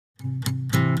Hey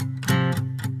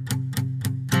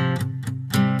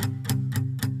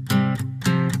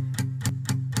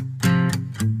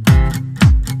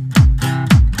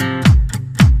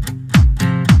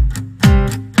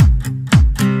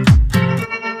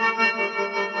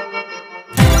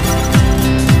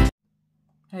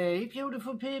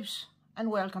beautiful peeps, and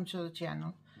welcome to the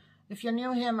channel. If you're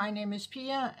new here, my name is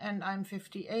Pia and I'm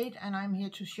 58, and I'm here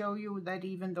to show you that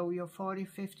even though you're 40,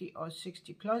 50 or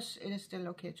 60 plus, it is still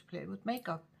okay to play with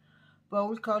makeup.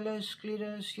 Bold colors,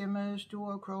 glitters, shimmers,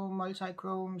 duochrome,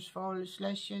 multi-chromes, falls,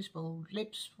 lashes, bold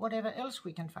lips, whatever else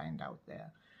we can find out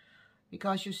there.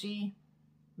 Because you see,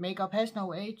 makeup has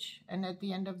no age, and at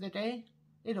the end of the day,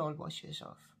 it all washes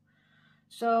off.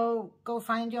 So go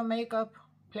find your makeup,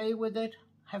 play with it,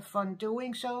 have fun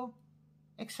doing so,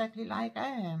 exactly like I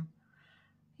am.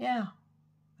 Yeah,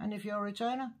 and if you're a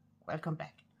returner, welcome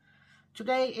back.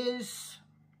 Today is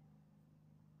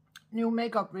new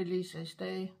makeup releases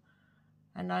day,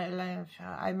 and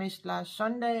I missed last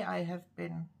Sunday. I have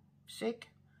been sick,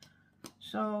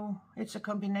 so it's a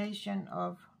combination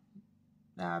of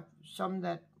some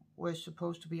that were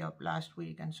supposed to be up last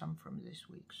week and some from this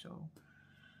week. So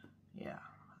yeah,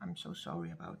 I'm so sorry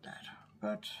about that,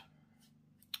 but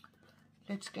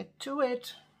let's get to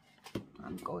it.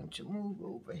 I'm going to move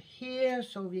over here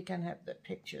so we can have the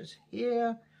pictures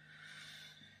here.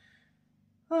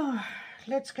 Oh,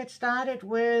 let's get started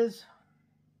with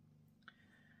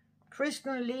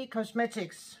Kristen Lee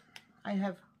Cosmetics. I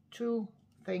have two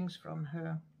things from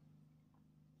her.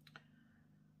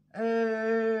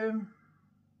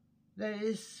 There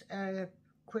is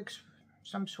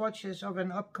some swatches of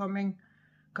an upcoming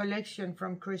collection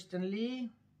from Kristen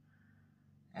Lee,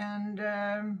 and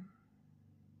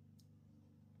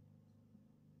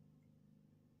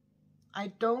I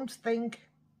don't think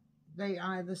they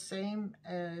are the same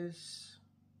as,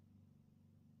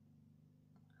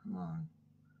 come on,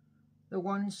 the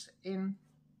ones in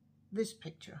this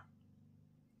picture.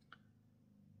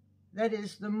 That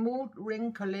is the Mood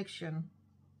Ring collection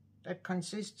that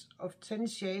consists of 10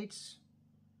 shades: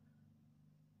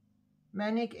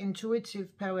 manic,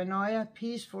 intuitive, paranoia,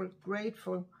 peaceful,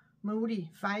 grateful, moody,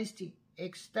 feisty,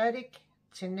 ecstatic,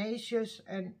 tenacious,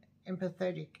 and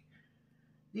empathetic.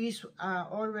 These are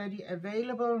already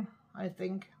available, I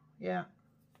think, yeah.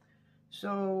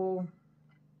 So,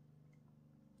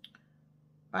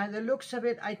 by the looks of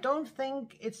it, I don't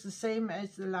think it's the same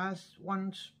as the last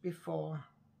ones before.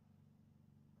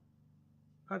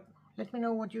 But let me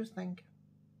know what you think.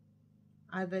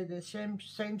 Are they the same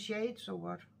shades or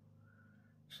what?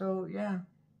 So, yeah.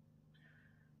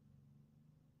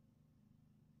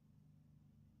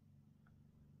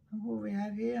 Who we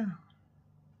have here?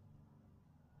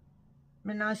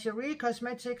 Menagerie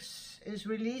Cosmetics is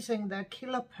releasing their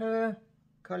Killer Pearl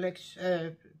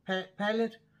collection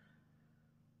palette.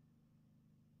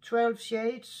 12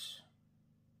 shades.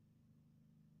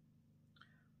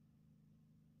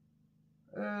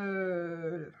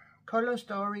 Color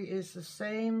story is the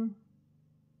same.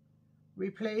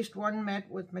 Replaced one matte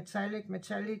with metallic.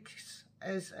 Metallics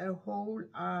as a whole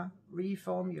are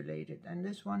reformulated, and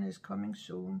this one is coming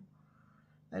soon.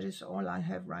 That is all I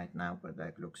have right now, but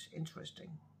that looks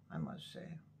interesting, I must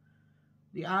say.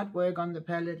 The artwork on the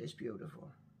palette is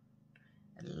beautiful.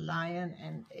 A lion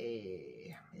and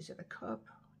a, is it a cup?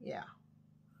 Yeah.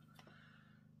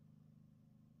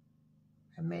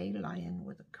 A male lion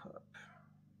with a cup.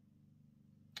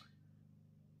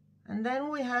 And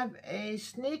then we have a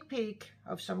sneak peek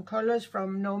of some colors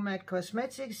from Nomad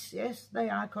Cosmetics. Yes, they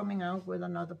are coming out with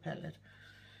another palette.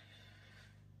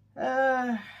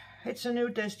 It's a new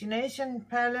destination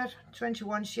palette,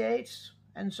 21 shades,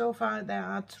 and so far there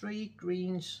are 3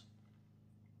 greens.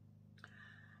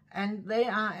 And they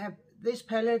are, this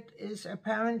palette is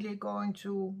apparently going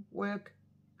to work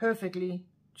perfectly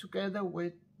together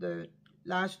with the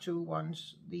last 2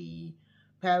 ones, the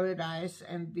Paradise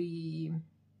and the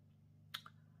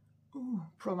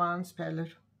Provence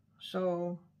palette.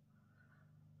 So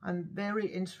I'm very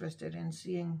interested in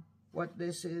seeing what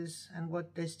this is and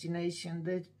what destination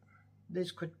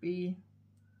this could be.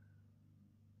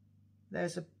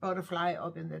 There's a butterfly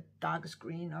up in the darkest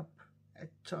green up at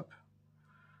top.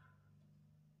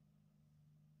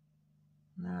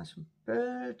 There are some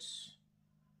birds.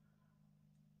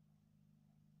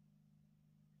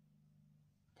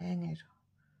 Dang it.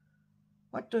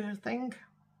 What do you think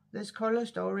this color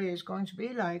story is going to be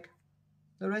like?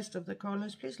 The rest of the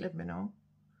colors, please let me know.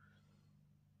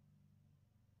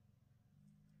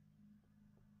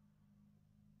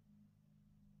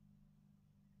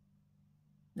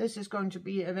 This is going to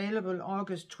be available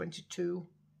August 22.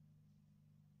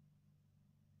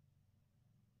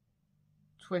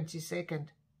 22nd.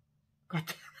 God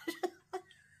damn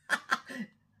it.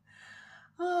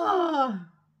 Oh.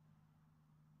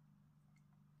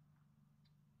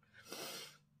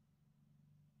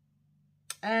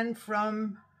 And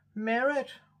from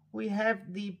Merit, we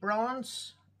have the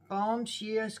Bronze Balm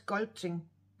Sheer Sculpting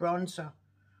Bronzer.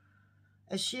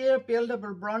 A sheer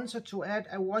buildable bronzer to add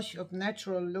a wash of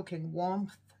natural looking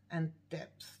warmth and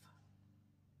depth.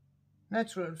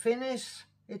 Natural finish,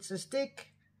 it's a stick.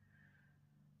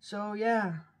 So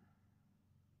yeah,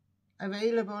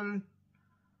 available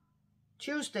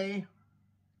Tuesday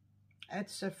at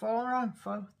Sephora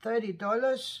for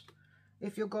 $30.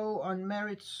 If you go on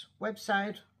Merit's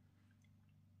website,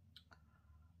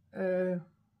 I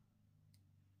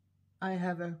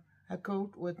have a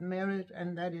code with Merit,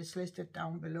 and that is listed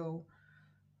down below.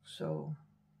 So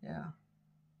yeah,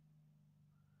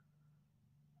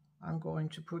 I'm going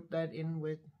to put that in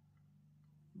with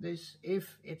this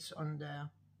if it's on their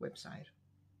website.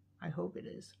 I hope it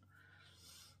is.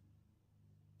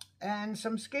 And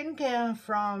some skincare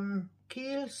from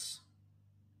Kiehl's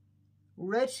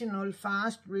Retinol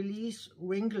Fast Release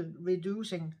Wrinkle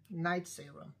Reducing Night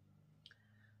Serum.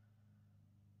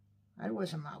 That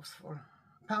was a mouthful.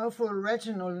 Powerful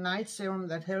retinol night serum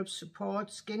that helps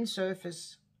support skin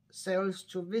surface cells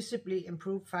to visibly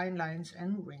improve fine lines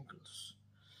and wrinkles.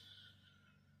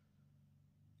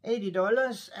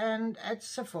 $80 and at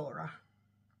Sephora.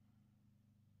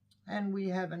 And we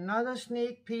have another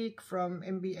sneak peek from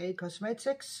MBA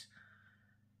Cosmetics.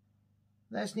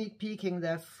 They're sneak peeking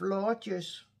their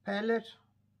Flawless palette.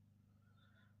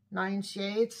 9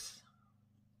 shades.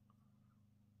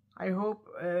 I hope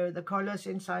the colors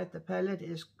inside the palette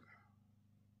is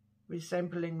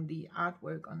resembling the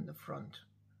artwork on the front,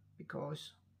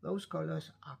 because those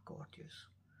colors are gorgeous.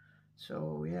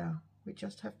 So yeah, we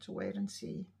just have to wait and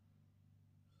see.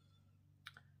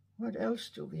 What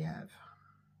else do we have?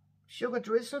 Sugar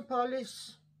Drizzle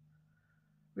Polish,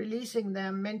 releasing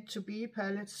their Meant to Be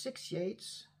palette, 6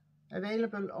 shades,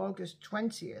 available August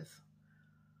 20th.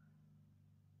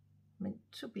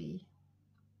 Meant to Be.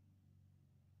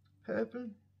 Purple,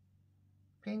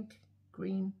 pink,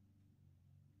 green.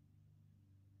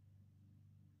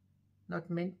 Not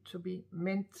meant to be,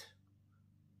 meant.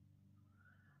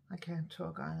 I can't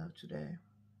talk either today.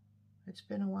 It's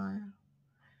been a while.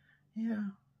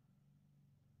 Yeah.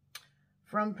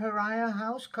 From Pariah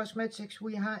House Cosmetics,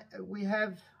 we have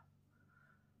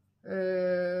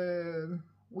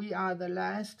We Are the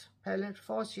Last palette,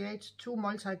 4 shades, 2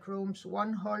 multi-chromes,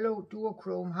 1 hollow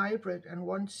duochrome hybrid and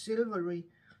 1 silvery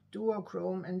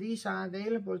duochrome, and these are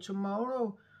available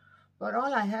tomorrow. But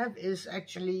all I have is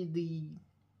actually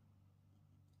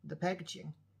the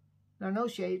packaging. There are no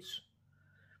shades,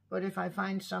 but if I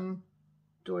find some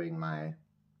during my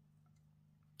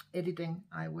editing,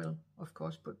 I will of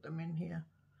course put them in here.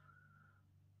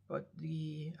 But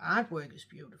the artwork is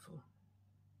beautiful,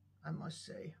 I must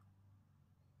say.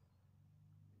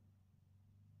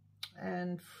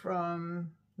 And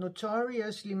from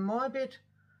Notoriously Morbid,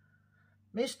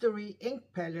 Mystery Ink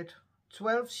Palette,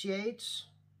 12 shades,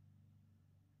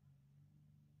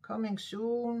 coming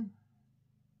soon.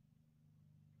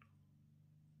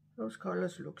 Those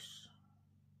colors looks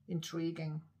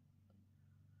intriguing,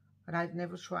 but I've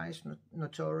never tried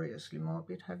Notoriously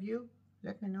Morbid. Have you?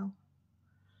 Let me know.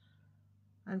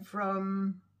 And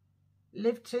from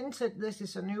Live Tinted, this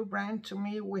is a new brand to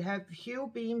me. We have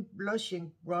Hue Beam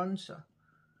Blushing Bronzer.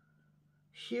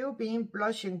 Hue Beam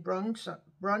Blushing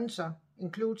Bronzer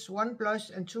includes 1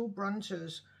 blush and 2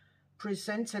 bronzers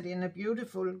presented in a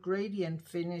beautiful gradient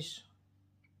finish.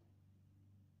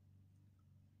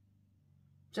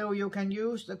 So you can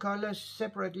use the colors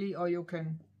separately or you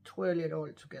can twirl it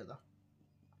all together.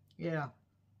 Yeah.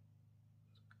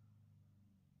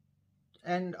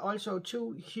 And also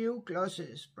 2 Hue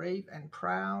glosses, Brave and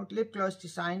Proud. Lip gloss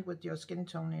designed with your skin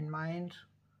tone in mind.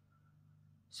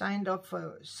 Sign up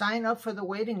for the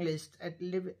waiting list at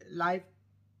Live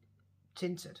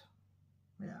Tinted.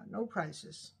 Yeah, no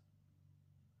prices.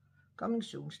 Coming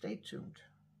soon, stay tuned.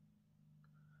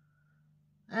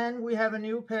 And we have a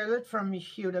new palette from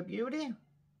Huda Beauty.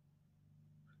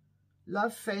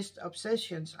 Love Fest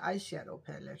Obsessions eyeshadow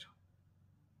palette.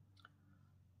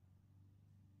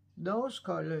 Those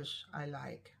colors I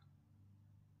like,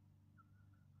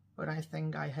 but I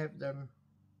think I have them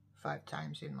 5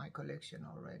 times in my collection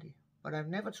already. But I've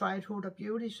never tried Huda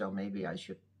Beauty, so maybe I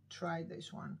should try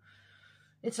this one.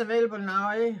 It's available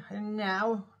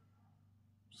now.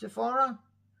 Sephora,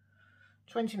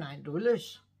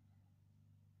 $29.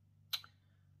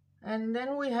 And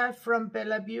then we have from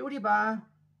Bella Beauty Bar.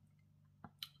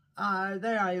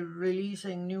 They are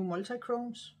releasing new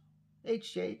multi-chromes. 8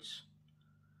 shades,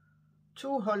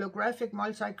 2 holographic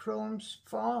multi-chromes,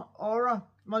 4 aura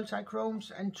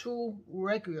multi-chromes, and 2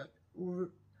 regular.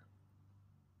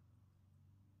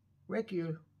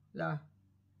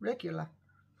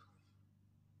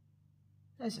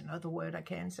 There's another word I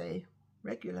can't say.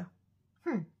 Regular.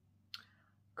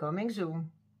 Coming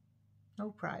soon.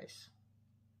 No price.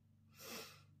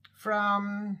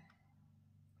 From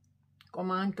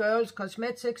Gourmand Girls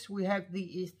Cosmetics, we have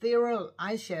the Ethereal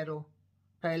Eyeshadow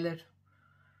Palette.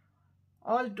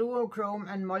 All duochrome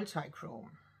and multichrome.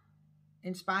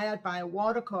 Inspired by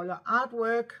watercolor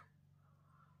artwork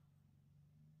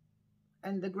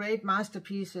and the great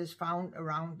masterpieces found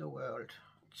around the world.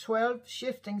 12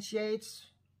 shifting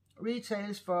shades,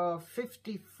 retails for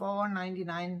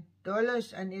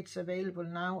 $54.99, and it's available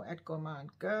now at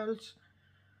Gourmand Girls.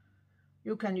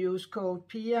 You can use code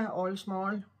Pia, all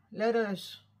small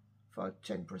letters, for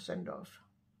 10% off.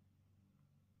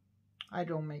 I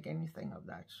don't make anything of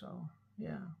that, so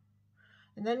yeah.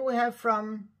 And then we have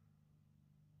from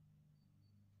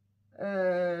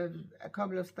a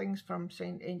couple of things from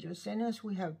St. Angel Sinners.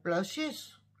 We have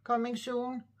blushes coming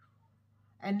soon,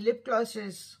 and lip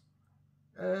glosses,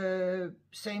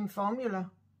 same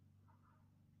formula,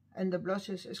 and the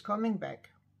blushes is coming back.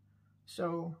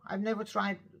 So I've never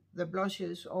tried the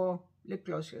blushes or lip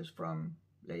glosses from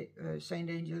St.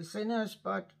 Angel Sinners,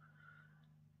 but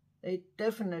they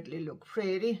definitely look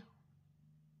pretty.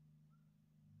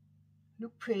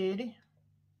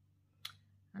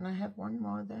 And I have one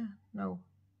more there. No,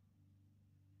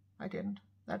 I didn't.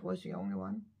 That was the only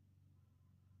one.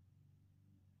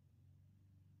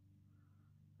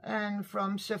 And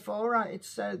from Sephora, it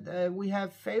said we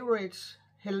have favorites.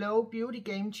 Hello Beauty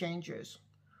Game Changers.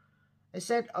 A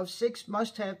set of 6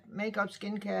 must-have makeup,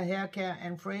 skincare, hair care,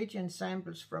 and fragrance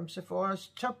samples from Sephora's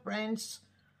top brands,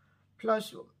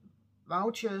 plus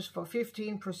vouchers for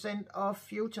 15% off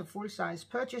future full-size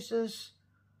purchases.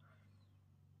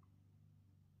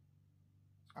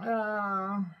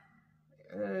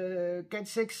 Get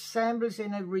 6 samples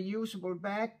in a reusable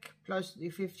bag, plus the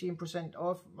 15%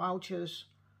 off vouchers.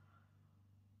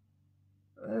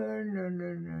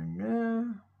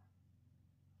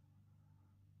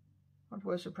 What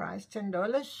was the price?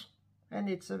 $10, and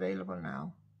it's available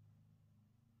now.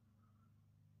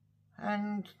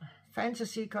 And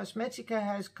Fantasy Cosmetica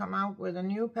has come out with a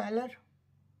new palette.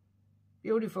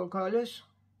 Beautiful colors.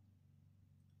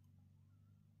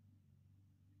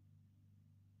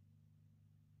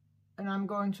 And I'm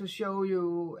going to show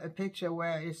you a picture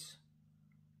where it's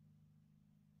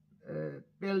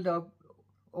built up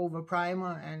over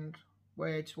primer and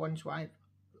where it's one swipe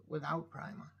without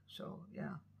primer. So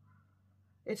yeah.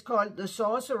 It's called the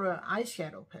Sorcerer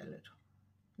Eyeshadow Palette.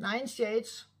 9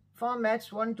 shades, 4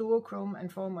 mattes, 1 duochrome,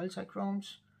 and 4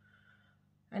 multichromes.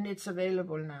 And it's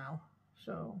available now.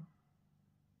 So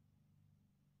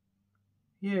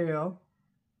yeah.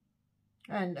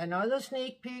 And another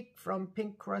sneak peek from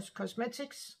Pink Cross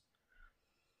Cosmetics.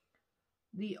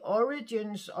 The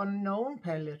Origins Unknown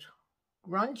Palette.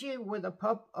 Grungy with a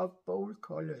pop of bold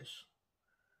colors.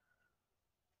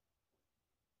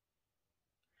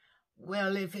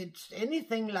 Well, if it's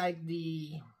anything like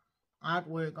the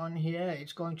artwork on here,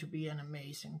 it's going to be an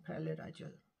amazing palette.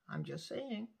 I'm just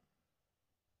saying.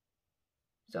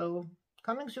 So,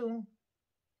 coming soon.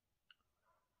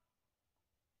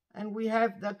 And we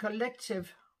have the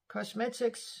Collective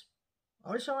Cosmetics,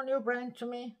 also a new brand to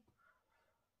me.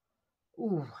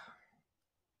 Ooh,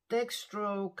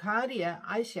 Dextrocardia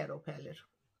Eyeshadow Palette.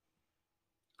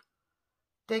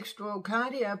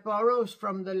 Dextrocardia borrows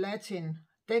from the Latin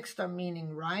dexter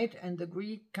meaning right and the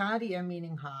Greek cardia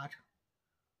meaning heart.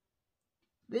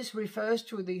 This refers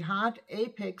to the heart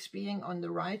apex being on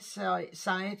the right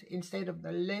side instead of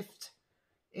the left.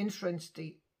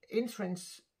 Interestingly,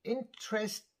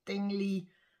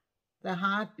 the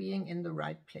heart being in the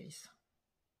right place.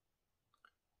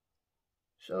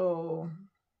 So,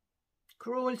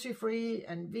 cruelty-free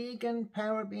and vegan,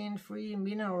 paraben-free,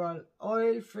 mineral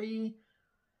oil-free,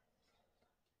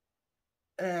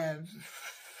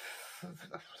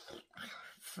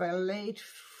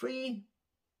 phthalate-free,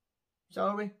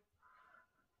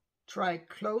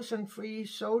 triclosan-free,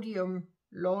 sodium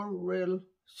lauryl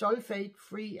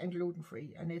sulfate-free, and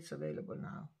gluten-free, and it's available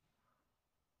now.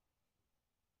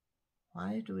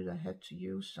 Why do they have to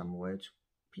use some words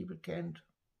people can't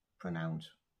pronounce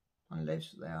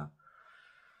unless they're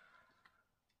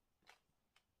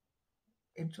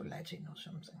into Latin or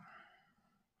something?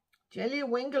 Jelly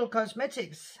Winkle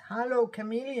Cosmetics Halo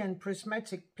Chameleon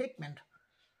Prismatic Pigment,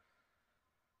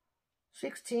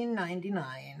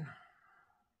 $16.99.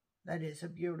 That is a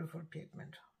beautiful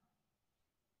pigment.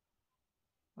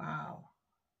 Wow.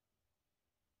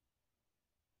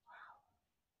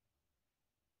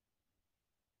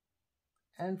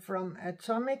 And from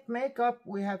Atomic Makeup,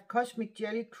 we have Cosmic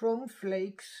Jelly Chrome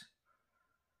Flakes.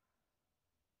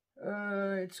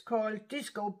 It's called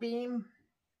Disco Beam.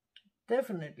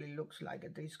 Definitely looks like a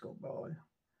disco ball.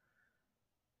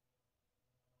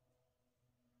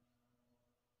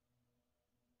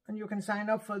 And you can sign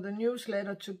up for the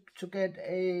newsletter to get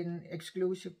an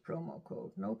exclusive promo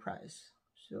code. No price.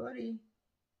 Sorry.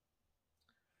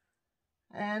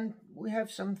 And we have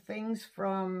some things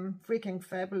from Freaking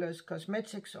Fabulous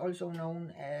Cosmetics, also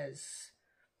known as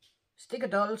Sticker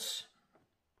Dolls.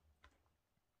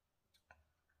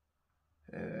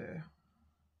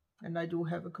 And I do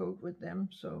have a code with them.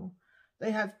 So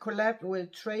they have collabed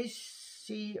with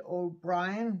Tracy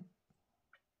O'Brien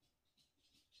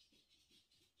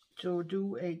to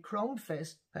do a Chrome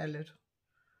Fest palette.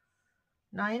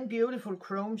 9 beautiful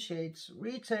chrome shades.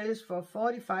 Retails for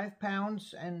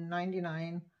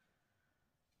 £45.99.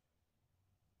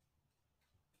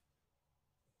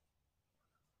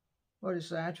 What is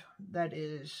that? That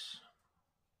is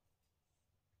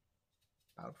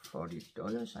about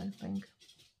 $40, I think.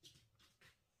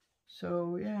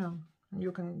 So yeah,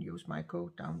 you can use my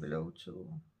code down below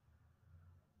to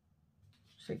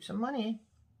save some money.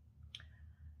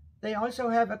 They also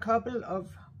have a couple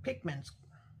of pigments.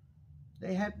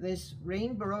 They have this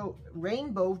rainbow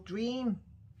Dream,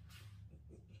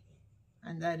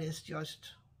 and that is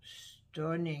just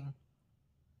stunning.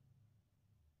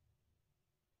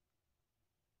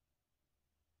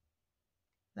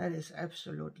 That is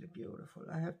absolutely beautiful.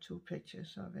 I have 2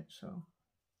 pictures of it, so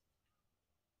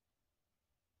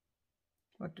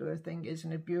what do I think?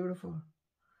 Isn't it beautiful?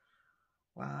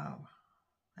 Wow.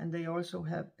 And they also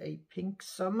have a Pink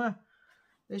Summer.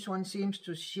 This one seems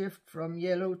to shift from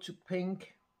yellow to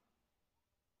pink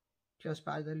just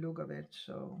by the look of it.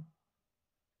 So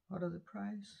what are the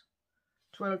price?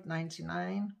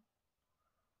 $12.99.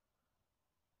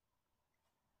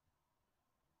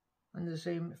 And the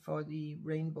same for the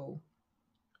Rainbow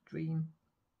Dream.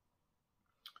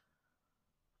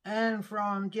 And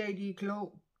from JD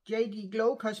Glow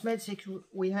Cosmetics,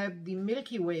 we have the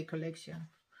Milky Way collection.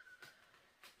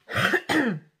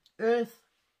 Earth,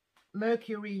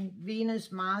 Mercury,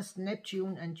 Venus, Mars,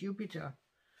 Neptune, and Jupiter.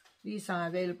 These are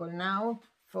available now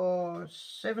for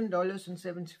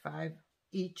 $7.75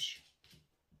 each.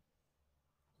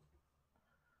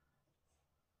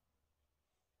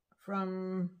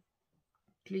 From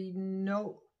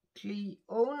Cleonate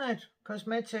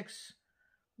Cosmetics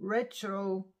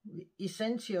Retro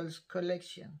Essentials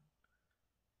Collection.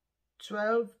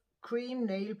 12 cream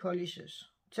nail polishes,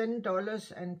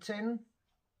 $10.10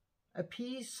 a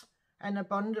piece, and a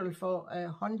bundle for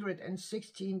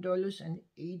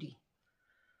 $116.80.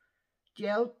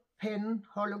 Gel pen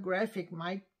holographic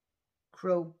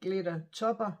micro glitter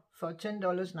topper for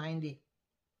 $10.90.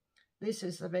 This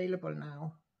is available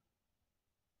now.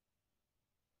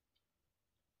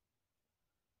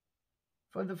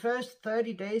 For the first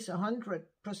 30 days,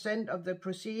 100% of the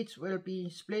proceeds will be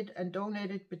split and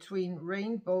donated between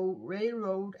Rainbow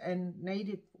Railroad and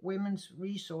Native Women's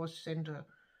Resource Center.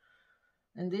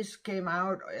 And this came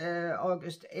out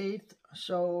August 8th,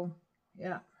 so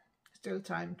yeah, still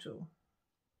time to.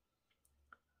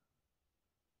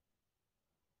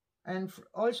 And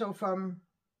also from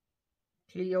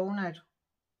Cleonate,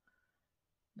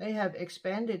 they have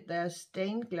expanded their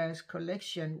stained glass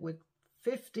collection with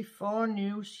 54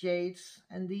 new shades,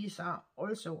 and these are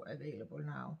also available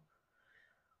now.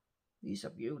 These are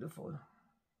beautiful.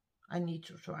 I need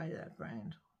to try that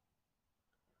brand.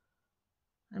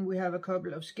 And we have a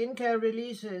couple of skincare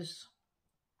releases.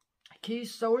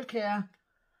 Keys Soul Care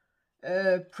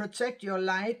Protect Your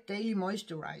Light Daily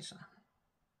Moisturizer.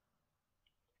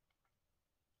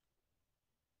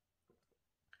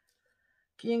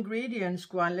 Key ingredients: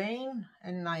 guanine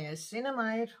and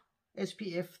niacinamide,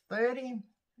 SPF 30,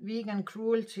 vegan,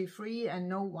 cruelty-free, and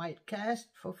no white cast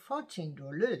for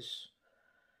 $14.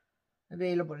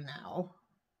 Available now.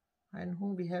 And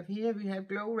who we have here? We have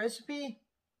Glow Recipe,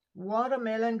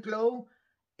 Watermelon Glow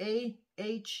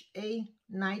AHA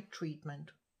Night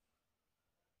Treatment.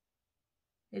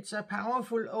 It's a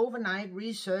powerful overnight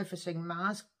resurfacing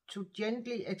mask to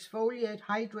gently exfoliate,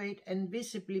 hydrate, and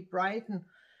visibly brighten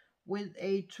with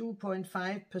a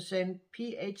 2.5%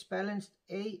 pH balanced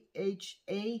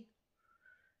AHA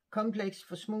complex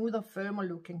for smoother, firmer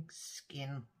looking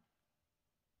skin.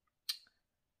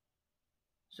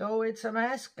 So it's a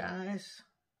mask, guys,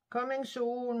 coming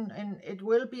soon, and it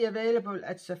will be available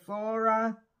at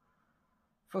Sephora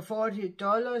for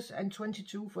 $40 and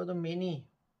 $22 for the mini.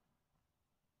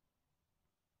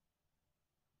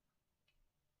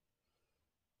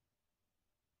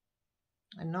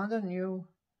 Another new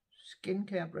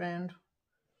skincare brand.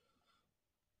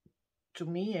 To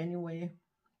me anyway.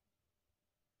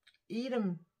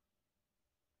 Edem.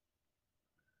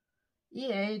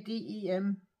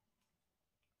 EADEM.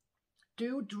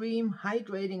 Dew Dream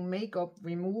Hydrating Makeup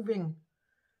Removing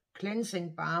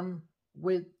Cleansing Balm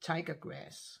with Tiger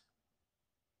Grass.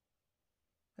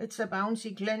 It's a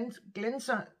bouncy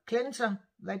cleanser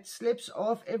that slips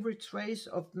off every trace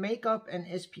of makeup and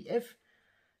SPF,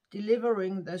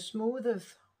 delivering the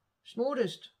smoothest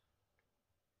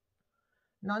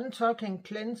non-talking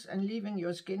cleanse and leaving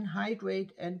your skin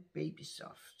hydrated and baby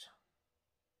soft.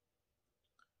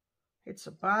 It's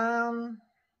a balm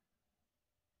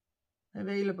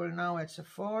available now at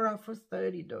Sephora for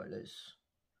 $30.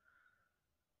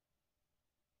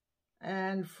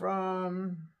 And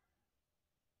from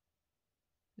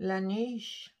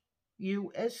Laneige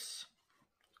US,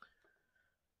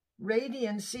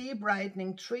 Radiant Sea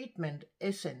Brightening Treatment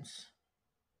Essence.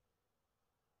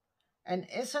 An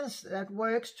essence that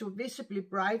works to visibly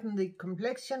brighten the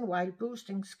complexion while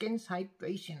boosting skin's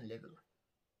hydration level.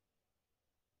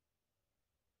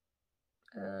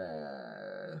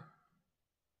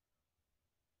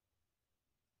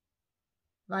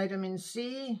 Vitamin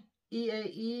C,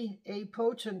 EAE, a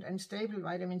potent and stable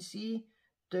vitamin C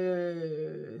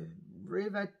derivative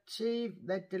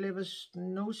that delivers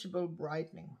noticeable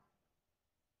brightening.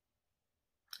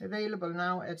 Available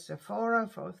now at Sephora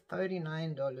for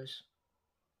 $39.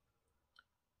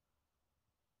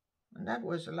 And that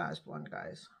was the last one,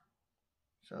 guys.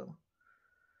 So,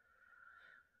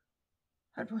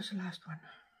 that was the last one.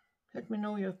 Let me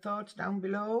know your thoughts down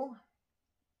below.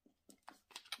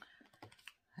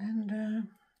 And,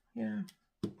 yeah.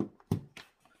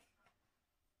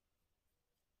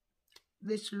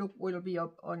 This look will be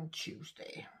up on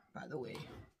Tuesday, by the way.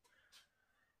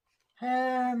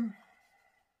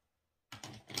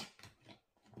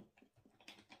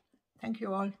 Thank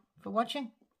you all for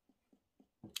watching.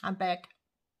 I'm back.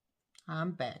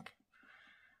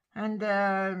 And,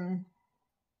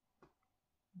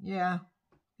 yeah,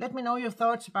 let me know your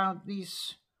thoughts about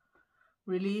these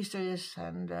releases,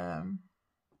 and,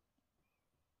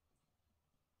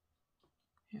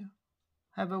 yeah,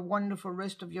 have a wonderful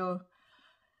rest of your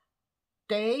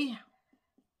day,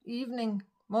 evening,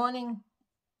 morning,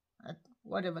 at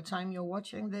whatever time you're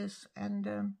watching this,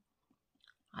 and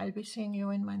I'll be seeing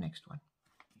you in my next one.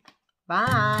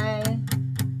 Bye!